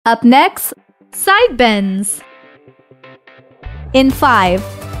Up next, side bends. In 5,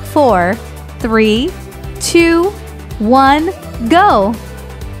 4, 3, 2, 1, go!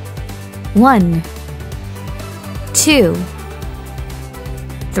 1, 2,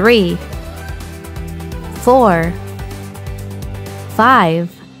 3, 4,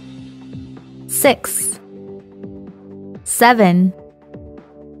 5, 6, 7,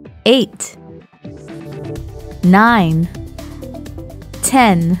 8, 9,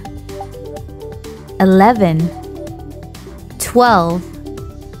 10, 11,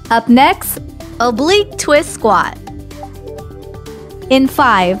 12. Up next, oblique twist squat. In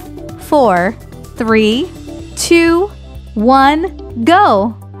 5, 4, 3, 2, 1, go!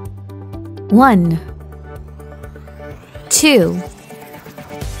 1, 2,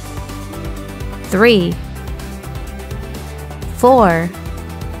 3, 4,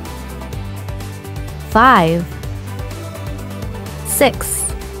 5, 6,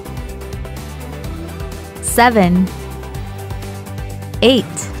 7, 8,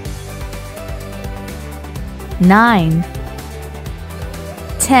 9,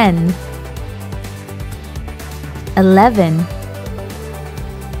 10, 11,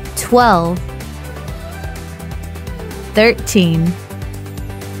 12, 13,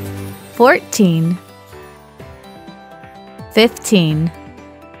 14, 15,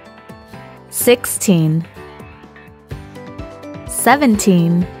 16,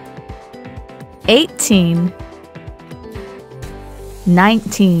 17, 18,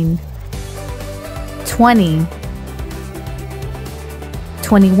 19, 20,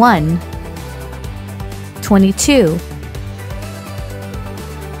 21, 22,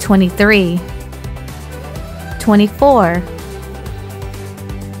 23, 24,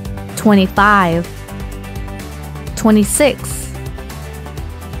 25, 26,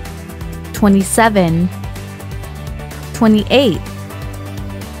 27, 28,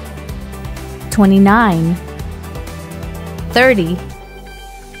 29, 30.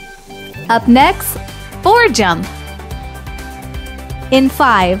 Up next, forward jump. In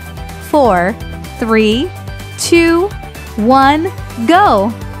 5, 4, 3, 2, 1, go!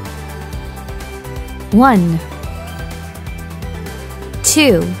 1,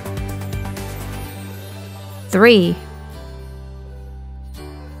 2, 3,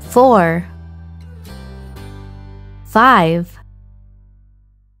 4, 5,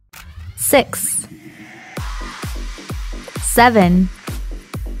 6, 7,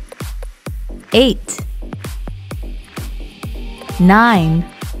 8, 9,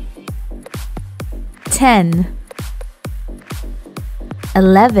 10,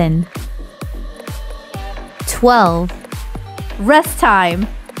 11, 12. Rest time.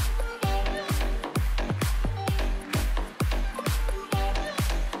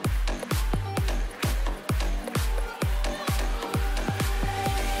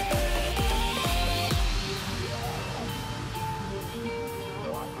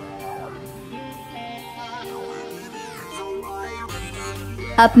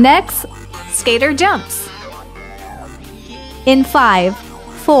 Up next, skater jumps. In 5,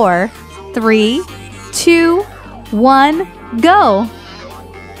 4, 3, 2, 1, go!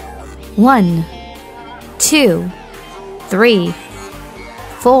 1, 2, 3,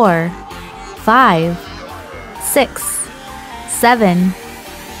 4, 5, 6, 7,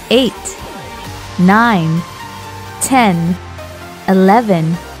 8, 9, 10,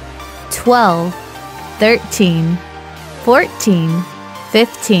 11, 12, 13, 14,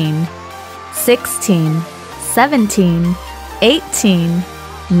 15, 16, 17, 18,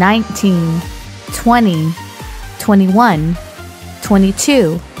 19, 20, 21,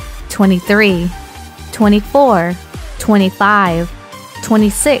 22, 23, 24, 25,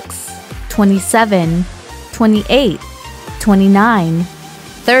 26, 27, 28, 29,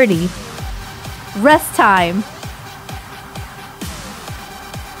 30. Rest time.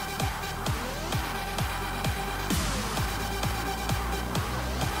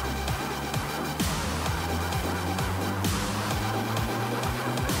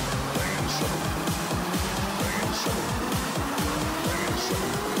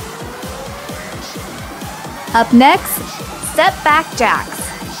 Up next, step back jacks.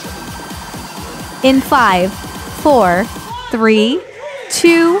 In 5, 4, 3,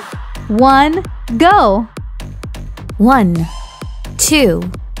 2, 1, go! 1, 2,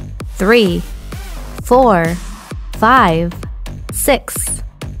 3, 4, 5, 6,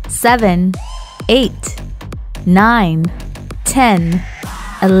 7, 8, 9, 10,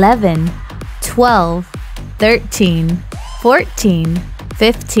 11, 12, 13, 14,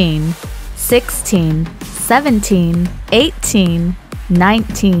 15, 16, 17, 18,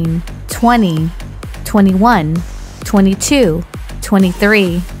 19, 20, 21, 22,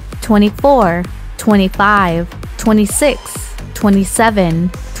 23, 24, 25, 26,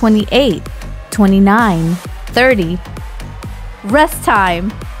 27, 28, 29, 30. Rest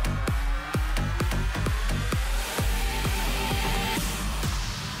time.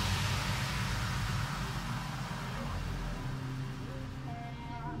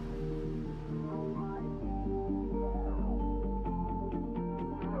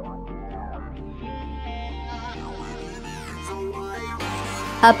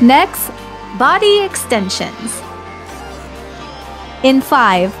 Up next, body extensions. In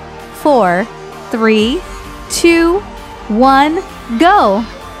 5, 4, 3, 2, 1, go!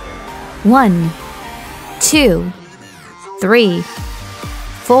 1, 2, 3,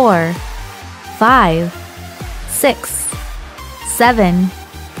 4, 5, 6, 7,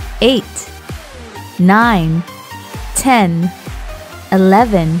 8, 9, 10,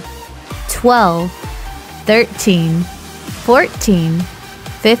 11, 12, 13, 14,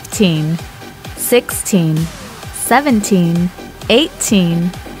 15, 16, 17,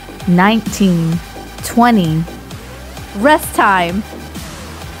 18, 19, 20. Rest time.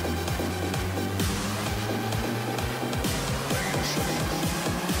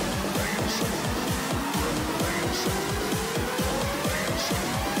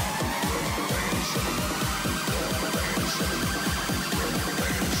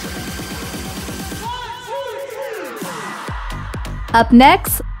 Up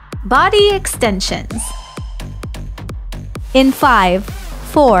next, body extensions. In 5,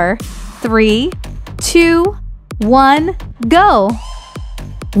 4, 3, 2, 1, go!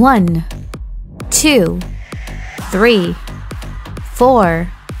 1, 2, 3,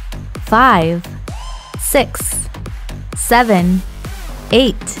 4, 5, 6, 7,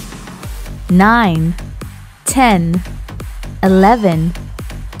 8, 9, 10, 11,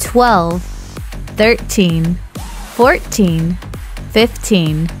 12, 13, 14,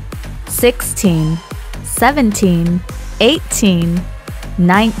 15, 16, 17, 18,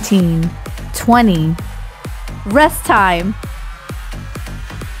 19, 20. Rest time.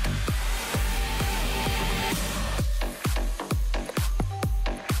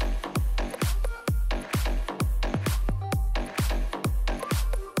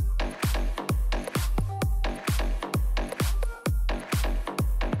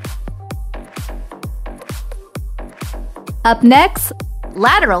 Up next,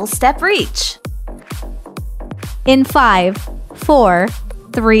 lateral step reach. In 5, 4,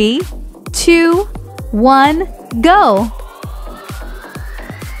 3, 2, 1, go!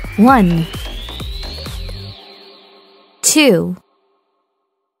 1, 2,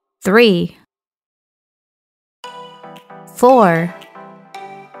 3, 4,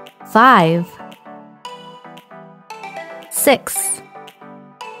 5, 6,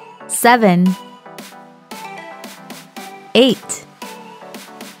 7, 8,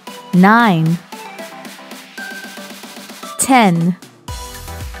 9, 10,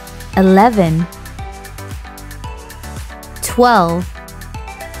 11, 12,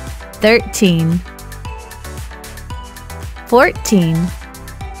 13, 14,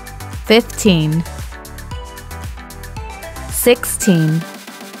 15, 16,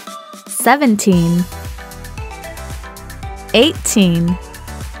 17, 18,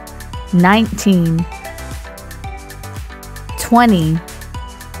 19, 20.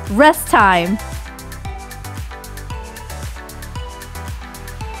 Rest time.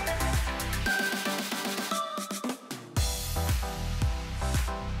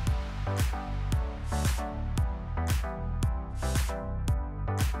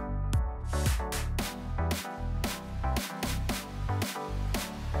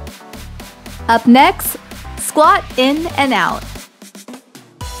 Up next, squat in and out.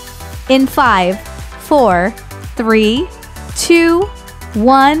 In 5, 4, 3, 2,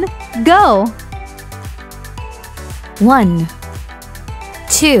 1, go! 1,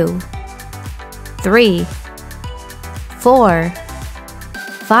 2, 3, 4,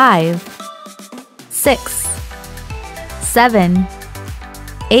 5, 6, 7,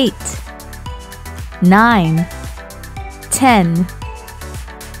 8, 9, 10,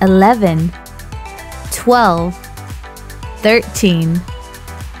 11, 12, 13,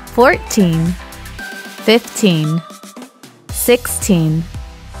 14, 15, 16,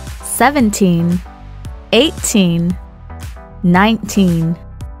 17, 18, 19,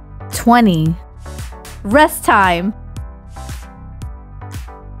 20. Rest time.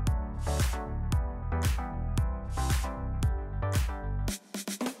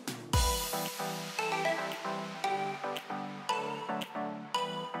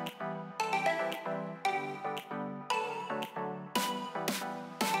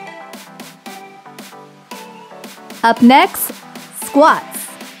 Up next, squats.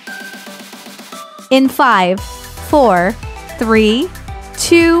 In 5, 4, 3,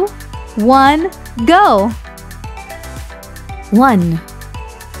 2, 1, go! 1,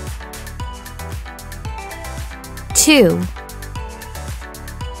 2,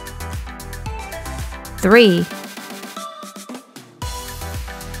 3,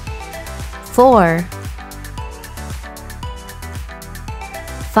 4,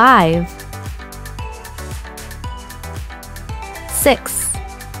 5, 6,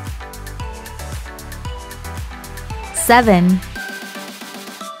 7,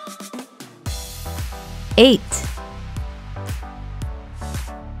 8,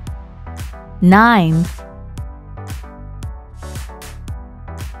 9,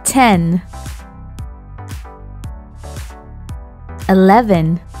 10,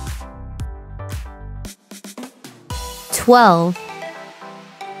 11, 12,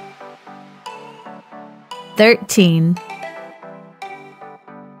 13,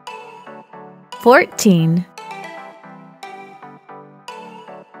 14,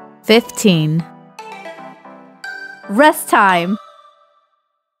 15. Rest time.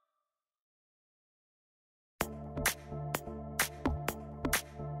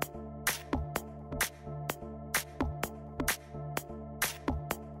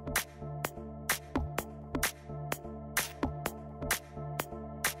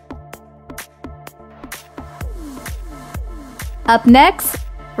 Up next,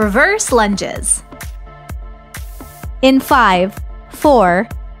 reverse lunges. In 5, 4,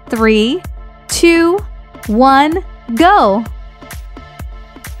 3, 2, 1, go!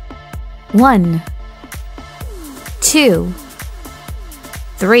 1, 2,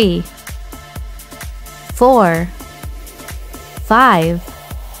 3, 4, 5,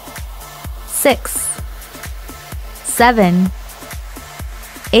 6, 7,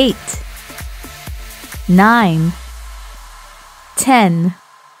 8, 9, 10,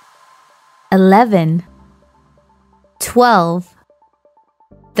 11, 12,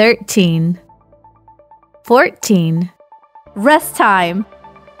 13, 14. Rest time.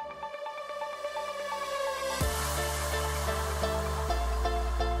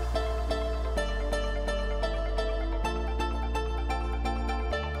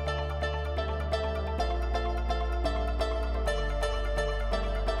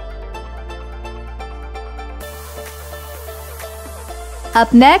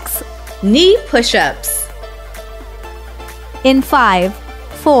 Up next, knee push-ups. In 5,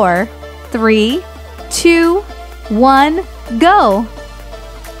 4, 3, 2, 1, go!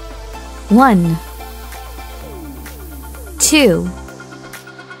 1, 2,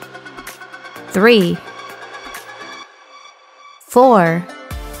 3, 4,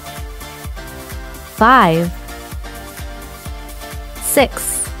 5,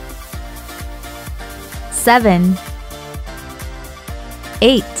 6, 7,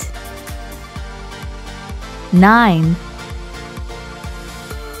 8, 9,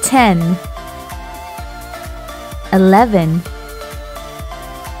 10, 11,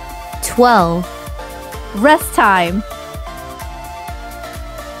 12. Rest time.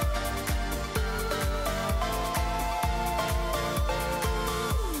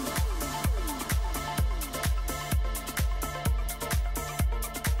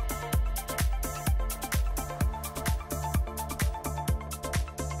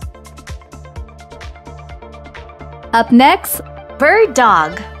 Up next, bird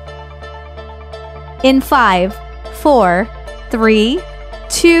dog. In 5, 4, 3,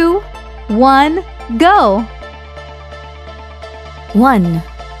 2, 1, go! 1,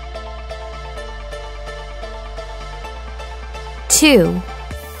 2,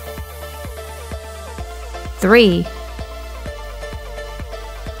 3,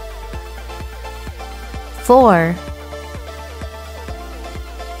 4,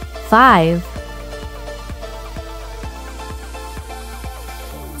 5,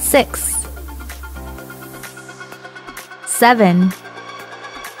 6, 7,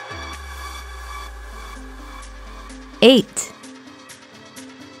 8,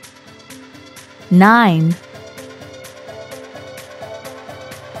 9,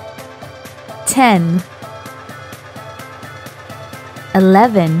 10,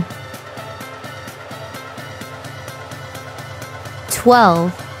 11,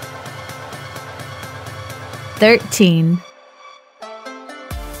 12, 13,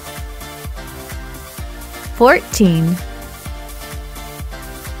 14,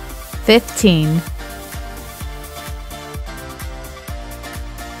 15,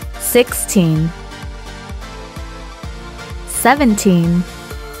 16, 17,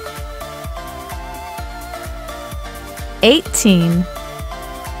 18,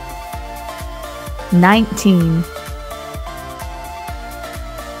 19,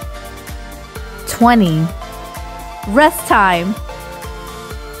 20. Rest time.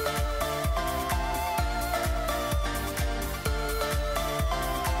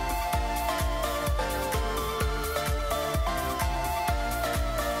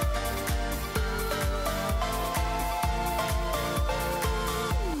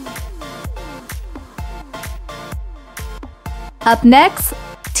 Up next,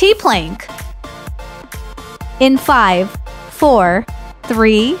 T-plank. In 5, 4,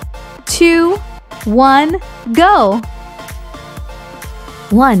 3, 2, 1, go!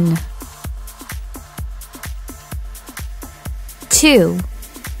 1, 2,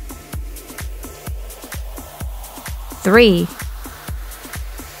 3,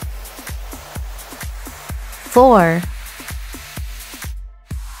 4,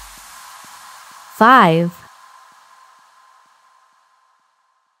 5,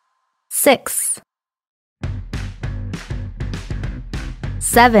 6,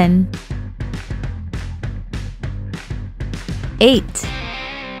 7, 8,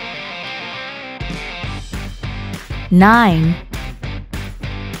 9,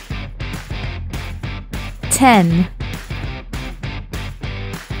 10,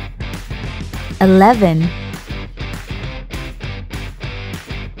 11,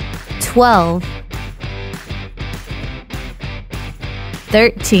 12,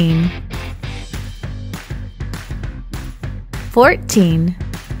 13, 14,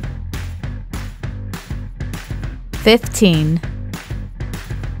 15,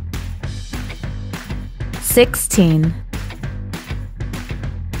 16,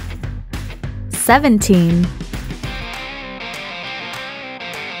 17,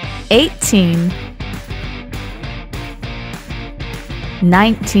 18,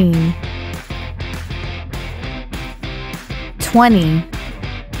 19, 20.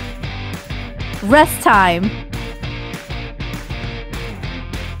 Rest time.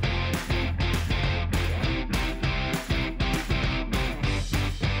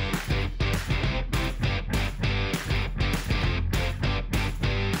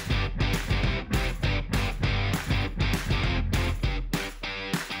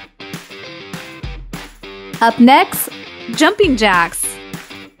 Up next, jumping jacks.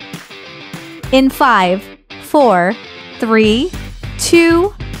 In 5, 4, 3,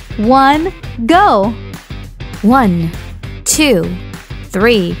 2, 1, go! 1, 2,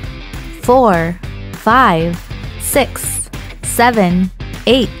 3, 4, 5, 6, 7,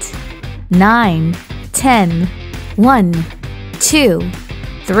 8, 9, 10. 1, 2,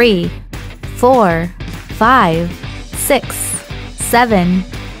 3, 4, 5, 6, 7,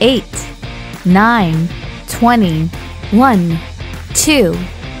 8, 9, 20. 1, 2,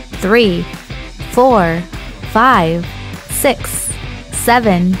 3, 4, 5, 6,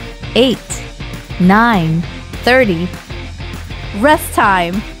 7, 8, 9, 30. Rest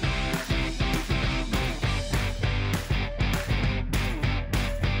time.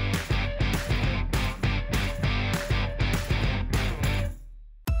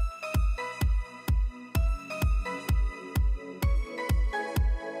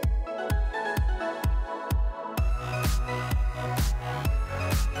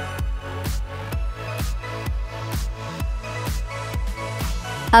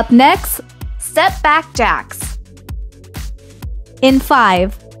 Up next, step back jacks. In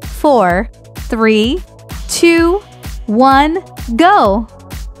 5, 4, 3, 2, 1, go!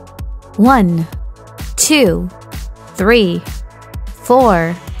 1, 2, 3,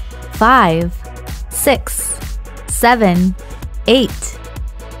 4, 5, 6, 7, 8,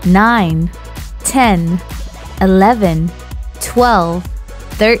 9, 10, 11, 12,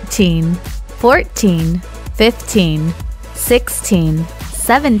 13, 14, 15, 16,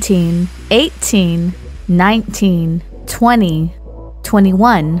 17, 18, 19, 20,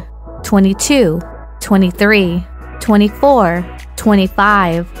 21, 22, 23, 24,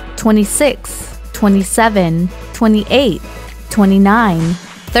 25, 26, 27, 28, 29,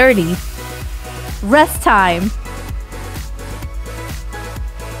 30. Rest time.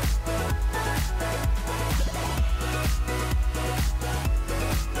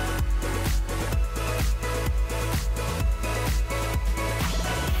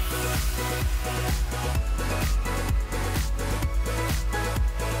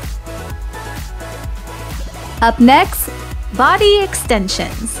 Up next, body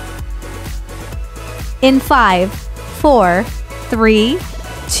extensions. In 5, 4, 3,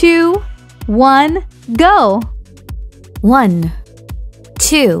 2, 1, go! 1,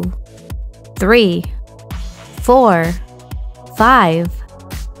 2, 3, 4, 5,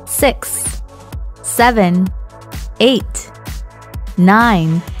 6, 7, 8,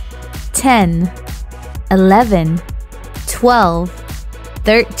 9, 10, 11, 12,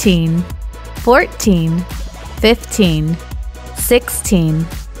 13, 14, 15, 16,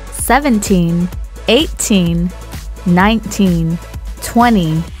 17, 18, 19,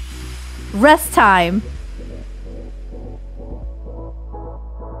 20. Rest time.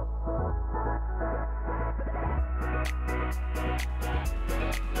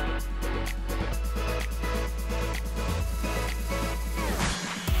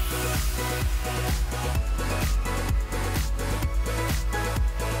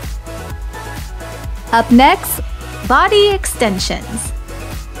 Up next, body extensions.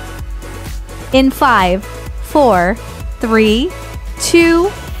 In 5, 4, 3, 2,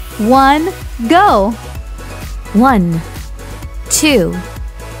 1, go! 1, 2,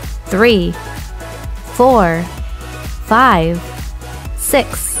 3, 4, 5,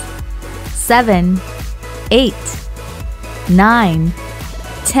 6, 7, 8, 9,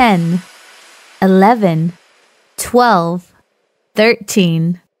 10, 11, 12,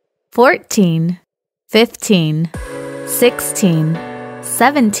 13, 14, 15, 16,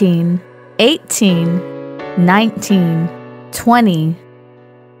 17, 18, 19, 20.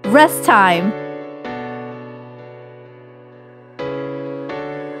 Rest time.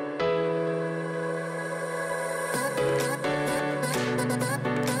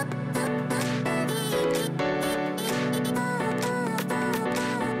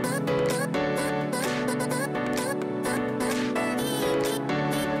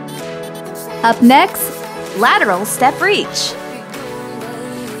 Up next, lateral step reach.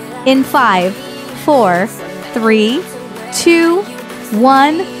 In 5, 4, 3, 2,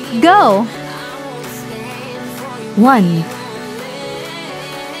 1, go! 1,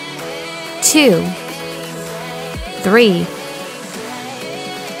 2, 3,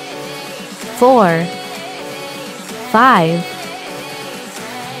 4, 5,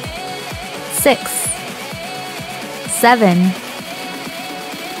 6, 7,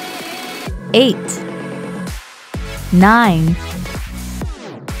 8, 9,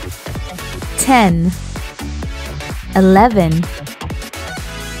 10, 11,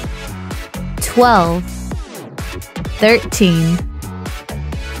 12, 13,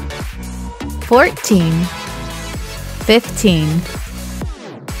 14, 15,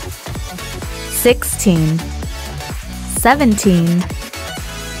 16, 17,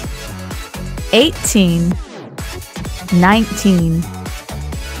 18, 19,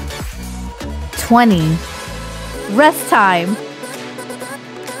 20. Rest time.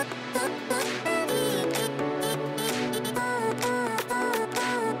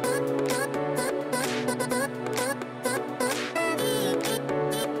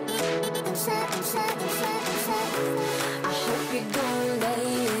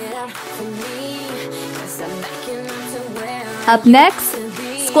 Up next,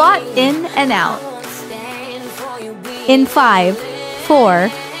 squat in and out. In 5, 4,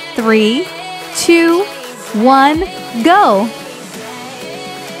 3, 2, 1, go!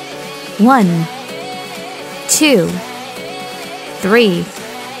 1, 2, 3,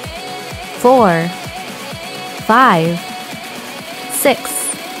 4, 5, 6,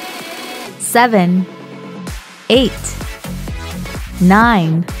 7, 8,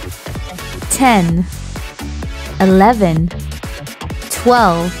 9, 10, 11,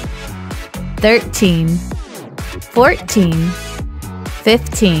 12, 13, 14,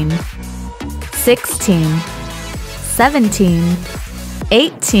 15, 16, 17,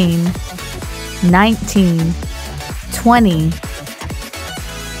 18, 19, 20.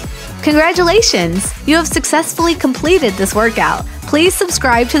 Congratulations! You have successfully completed this workout. Please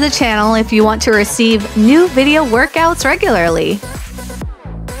subscribe to the channel if you want to receive new video workouts regularly.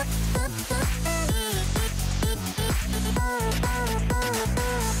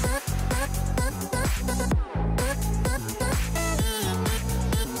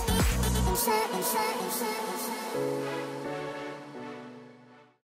 Shut